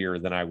heavier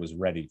than I was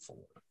ready for.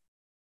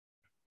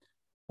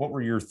 What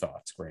were your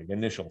thoughts, Greg?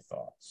 Initial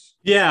thoughts?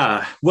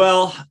 Yeah,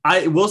 well,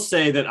 I will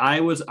say that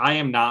I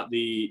am not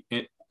the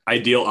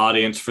ideal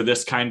audience for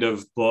this kind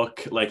of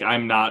book. Like,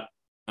 I'm not,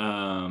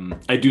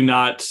 I do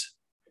not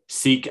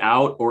seek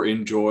out or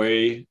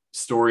enjoy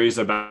stories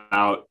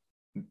about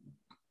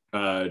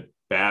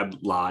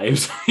bad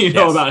lives,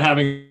 about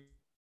having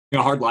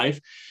a hard life.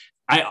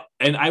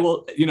 I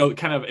will,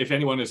 kind of, if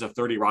anyone is a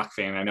 30 Rock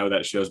fan, I know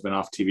that show's been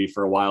off TV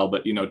for a while,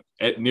 but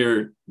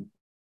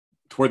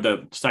toward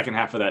the second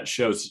half of that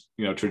show's,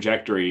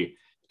 trajectory,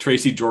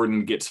 Tracy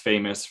Jordan gets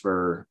famous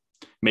for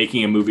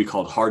making a movie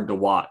called Hard to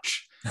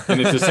Watch.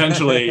 And it's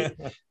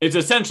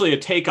essentially a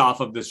takeoff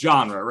of this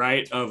genre,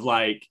 right? Of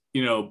like,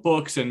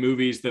 books and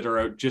movies that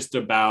are just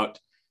about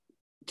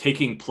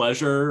taking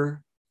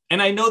pleasure.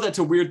 And I know that's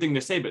a weird thing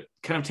to say, but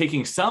kind of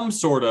taking some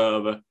sort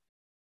of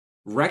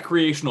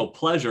recreational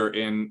pleasure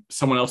in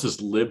someone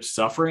else's lived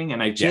suffering.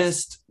 And I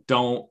just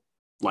don't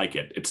like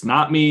it. It's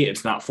not me.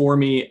 It's not for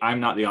me. I'm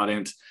not the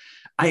audience.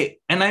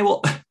 I'm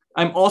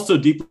also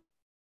deeply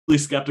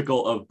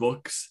skeptical of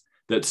books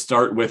that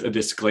start with a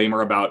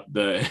disclaimer about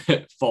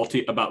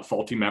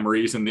faulty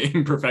memories and the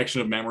imperfection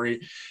of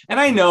memory.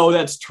 And I know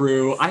that's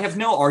true. I have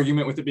no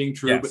argument with it being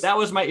true, but that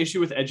was my issue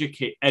with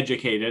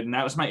Educated. And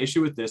that was my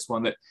issue with this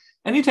one, that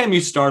anytime you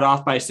start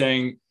off by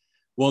saying,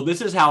 well, this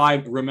is how I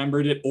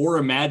remembered it or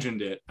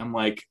imagined it, I'm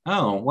like,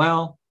 oh,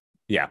 well,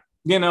 yeah.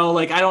 I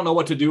don't know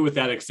what to do with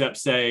that except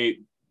say,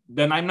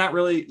 then I'm not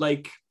really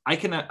like,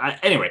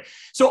 anyway.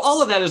 So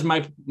all of that is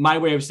my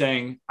way of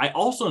saying, I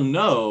also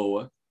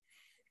know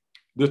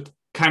the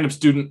kind of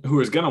student who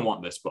is going to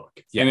want this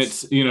book. Yes. And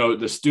it's,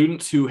 the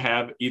students who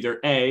have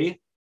either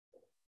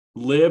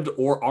lived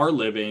or are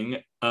living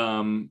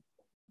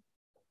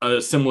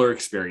a similar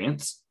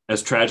experience,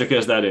 as tragic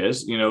as that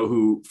is,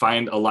 who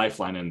find a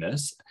lifeline in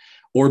this,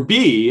 or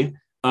B,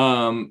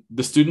 the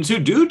students who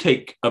do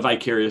take a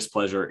vicarious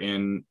pleasure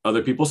in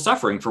other people's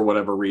suffering for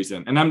whatever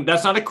reason. And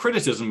that's not a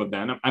criticism of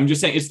them. I'm just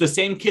saying it's the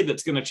same kid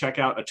that's going to check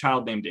out A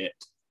Child Named It.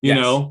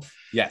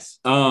 Yes.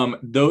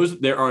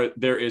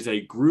 There is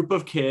a group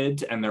of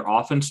kids, and they're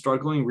often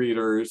struggling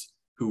readers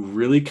who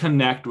really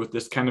connect with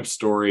this kind of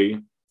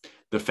story.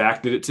 The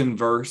fact that it's in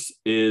verse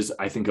is,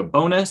 I think, a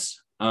bonus.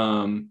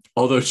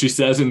 Although she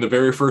says in the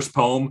very first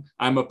poem,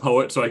 I'm a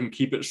poet, so I can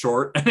keep it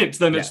short. And it's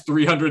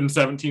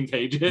 317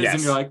 pages. Yes.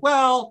 And you're like,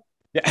 well,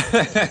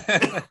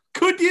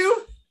 could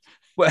you?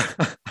 Well,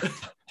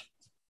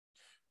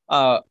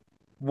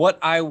 what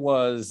I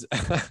was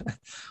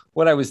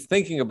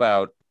thinking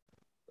about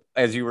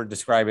as you were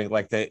describing,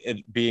 like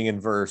it being in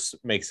verse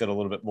makes it a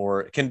little bit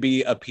more, can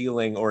be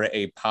appealing or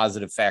a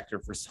positive factor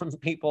for some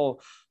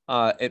people.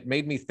 It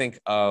made me think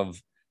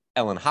of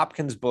Ellen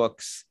Hopkins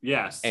books.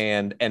 Yes.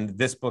 And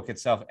this book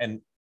itself.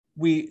 And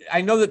I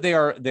know that they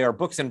are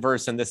books in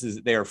verse, and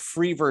they are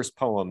free verse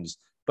poems,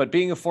 but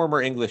being a former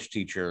English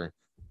teacher,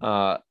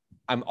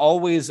 I'm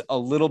always a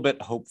little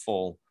bit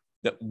hopeful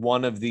that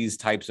one of these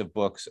types of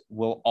books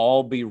will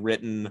all be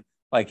written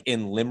like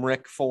in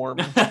limerick form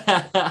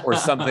or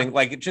something.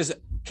 Like,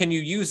 can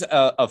you use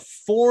a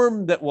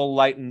form that will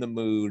lighten the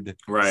mood,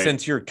 right,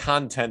 since your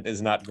content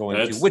is not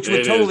going to, which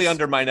would totally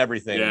undermine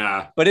everything.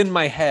 Yeah. But in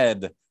my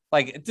head,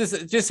 like it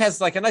just has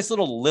like a nice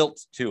little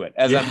lilt to it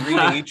as I'm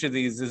reading each of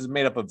these. This is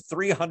made up of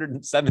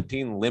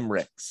 317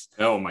 limericks.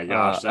 Oh my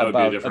gosh, that would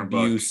be a different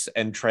abuse book.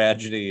 And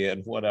tragedy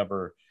and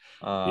whatever.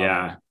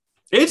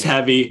 It's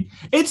heavy.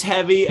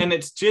 And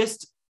it's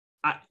just,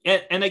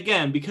 and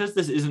again, because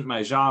this isn't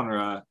my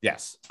genre,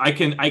 yes, I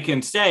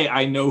can say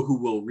I know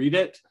who will read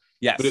it.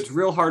 Yes, but it's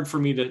real hard for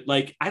me to,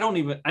 like, I don't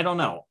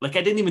know. Like,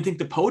 I didn't even think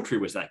the poetry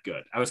was that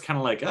good. I was kind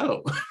of like,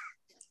 oh,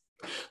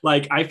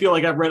 like, I feel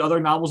like I've read other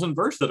novels in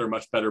verse that are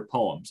much better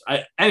poems.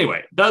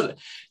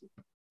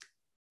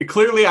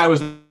 Clearly I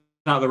was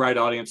not the right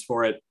audience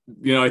for it.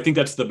 I think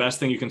that's the best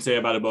thing you can say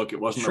about a book. It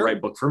wasn't the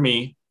right book for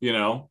me, but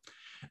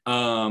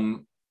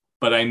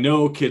I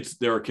know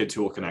there are kids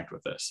who will connect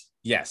with this.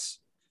 Yes.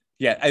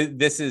 Yeah.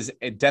 This is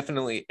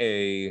definitely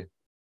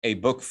a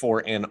book for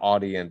an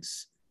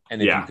audience.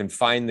 And if you can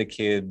find the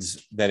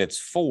kids that it's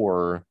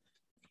for,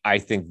 I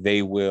think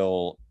they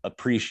will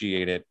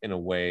appreciate it in a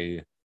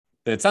way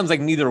that it sounds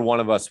like neither one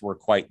of us were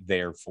quite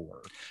there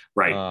for.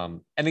 Right.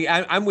 And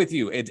I'm with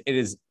you. It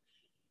is,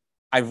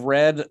 I've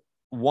read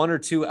one or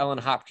two Ellen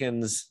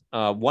Hopkins.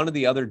 One of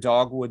the other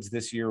dogwoods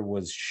this year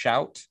was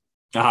Shout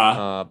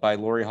by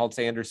Laurie Haltz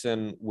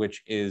Anderson,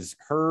 which is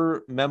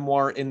her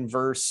memoir in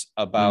verse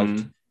about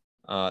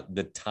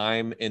the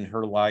time in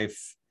her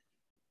life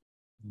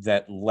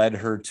that led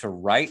her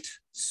to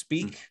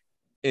speak.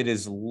 It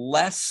is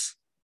less,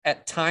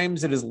 at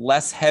times it is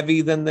less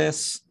heavy than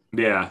this.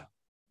 Yeah.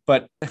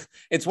 But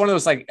it's one of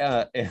those, like,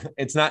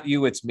 it's not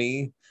you, it's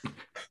me.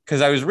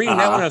 Because I was reading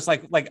that one, I was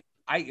like,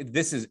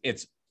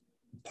 it's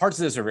parts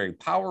of this are very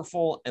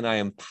powerful, and I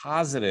am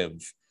positive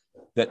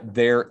that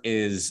there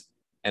is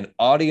an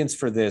audience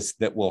for this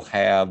that will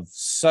have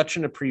such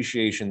an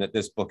appreciation that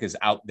this book is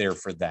out there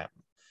for them.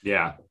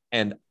 Yeah.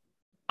 And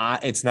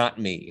it's not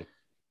me.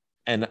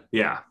 And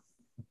yeah,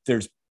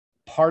 there's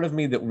part of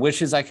me that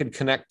wishes I could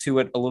connect to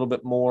it a little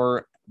bit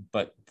more,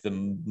 but the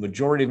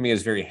majority of me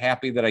is very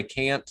happy that I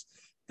can't,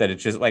 that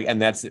it's just like,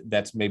 and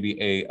that's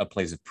maybe a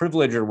place of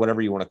privilege or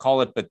whatever you want to call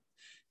it, but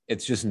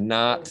it's just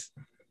not,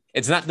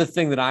 it's not the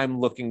thing that I'm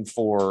looking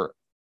for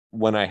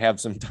when I have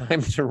some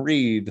time to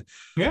read.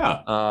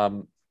 Yeah.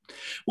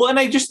 Well, and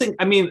I just think,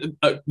 I mean,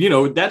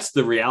 that's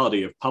the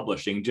reality of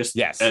publishing. Just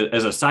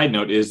as a side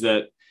note, is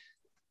that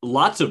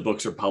lots of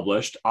books are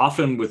published,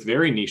 often with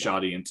very niche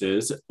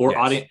audiences or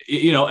audience,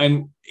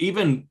 and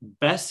even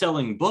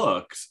best-selling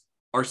books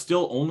are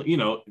still only,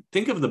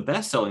 think of the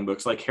best-selling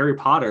books like Harry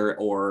Potter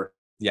or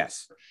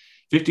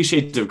 50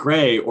 Shades of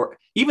Grey, or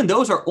even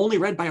those are only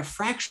read by a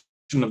fraction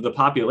of the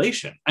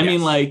population. I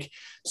mean,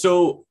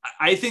 so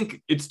I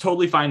think it's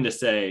totally fine to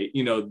say,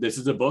 this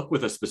is a book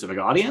with a specific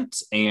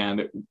audience,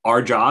 and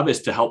our job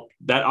is to help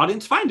that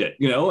audience find it,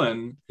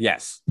 and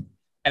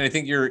And I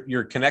think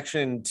your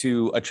connection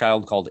to A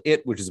Child Called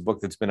It, which is a book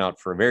that's been out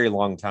for a very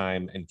long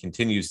time and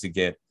continues to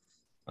get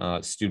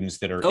students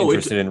that are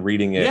interested in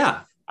reading it.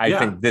 I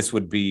think this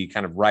would be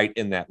kind of right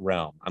in that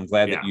realm. I'm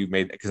glad that you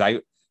made that,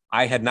 because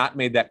I had not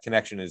made that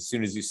connection. As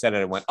soon as you said it,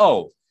 I went,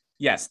 oh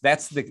yes,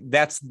 that's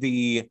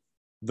the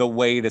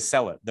way to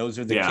sell it. Those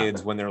are the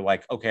kids when they're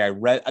like, okay, I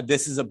read,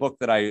 this is a book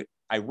that I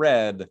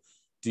read.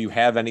 Do you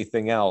have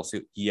anything else?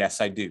 Yes,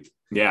 I do.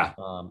 Yeah.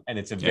 And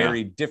it's a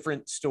very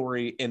different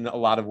story in a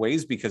lot of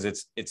ways, because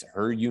it's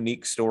her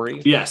unique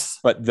story. Yes.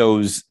 But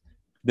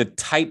the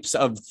types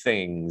of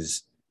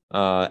things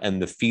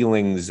and the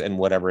feelings and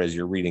whatever, as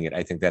you're reading it,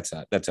 I think that's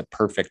a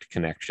perfect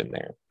connection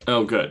there.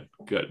 Oh, good.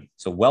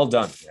 So well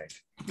done, Greg.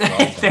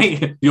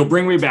 Thank you. You'll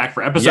bring me back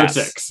for episode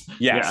 6. Yes.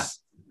 Yeah.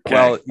 Okay.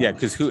 Well, yeah,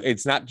 because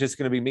it's not just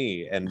going to be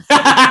me, and there's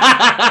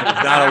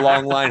not a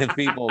long line of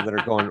people that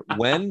are going,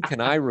 when can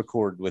I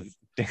record with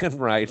Dan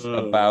Wright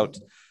about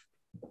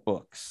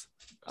books?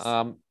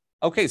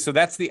 Okay, so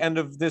that's the end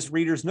of this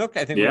Reader's Nook.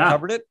 I think we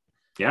covered it.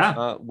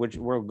 Yeah. Which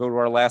we'll go to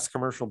our last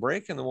commercial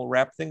break, and then we'll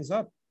wrap things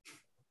up.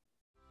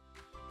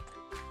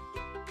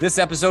 This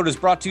episode is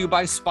brought to you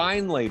by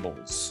Spine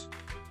Labels.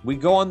 We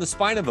go on the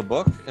spine of a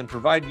book and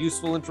provide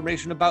useful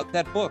information about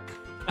that book.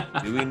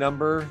 Dewey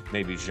number,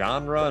 maybe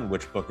genre, and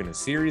which book in a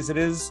series it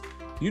is.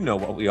 You know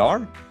what we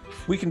are.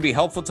 We can be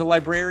helpful to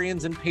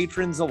librarians and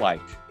patrons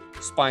alike.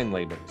 Spine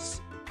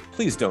Labels.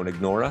 Please don't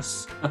ignore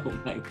us. Oh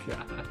my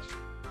gosh.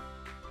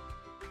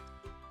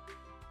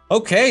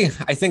 Okay,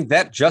 I think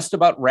that just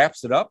about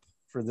wraps it up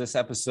for this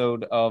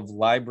episode of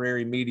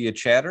Library Media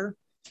Chatter.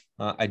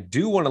 I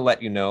do want to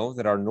let you know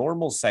that our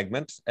normal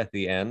segment at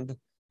the end,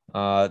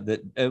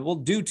 that will,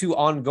 due to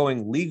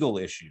ongoing legal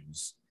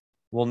issues,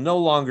 will no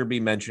longer be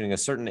mentioning a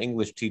certain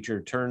English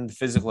teacher turned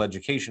physical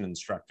education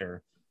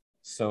instructor.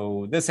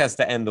 So this has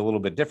to end a little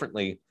bit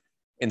differently.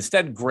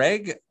 Instead,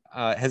 Greg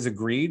has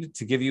agreed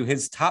to give you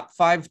his top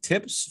 5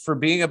 tips for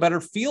being a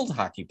better field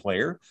hockey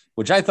player,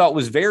 which I thought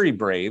was very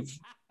brave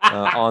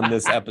on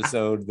this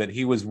episode, that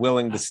he was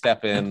willing to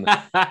step in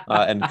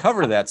and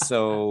cover that.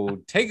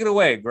 So take it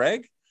away,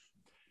 Greg.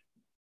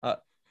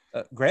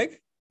 Greg?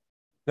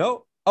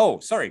 No? Oh,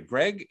 sorry.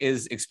 Greg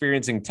is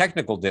experiencing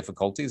technical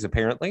difficulties,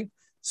 apparently.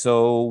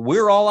 So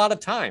we're all out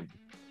of time.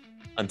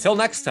 Until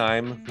next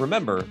time,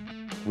 remember,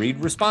 read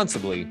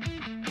responsibly,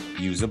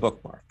 use a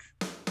bookmark.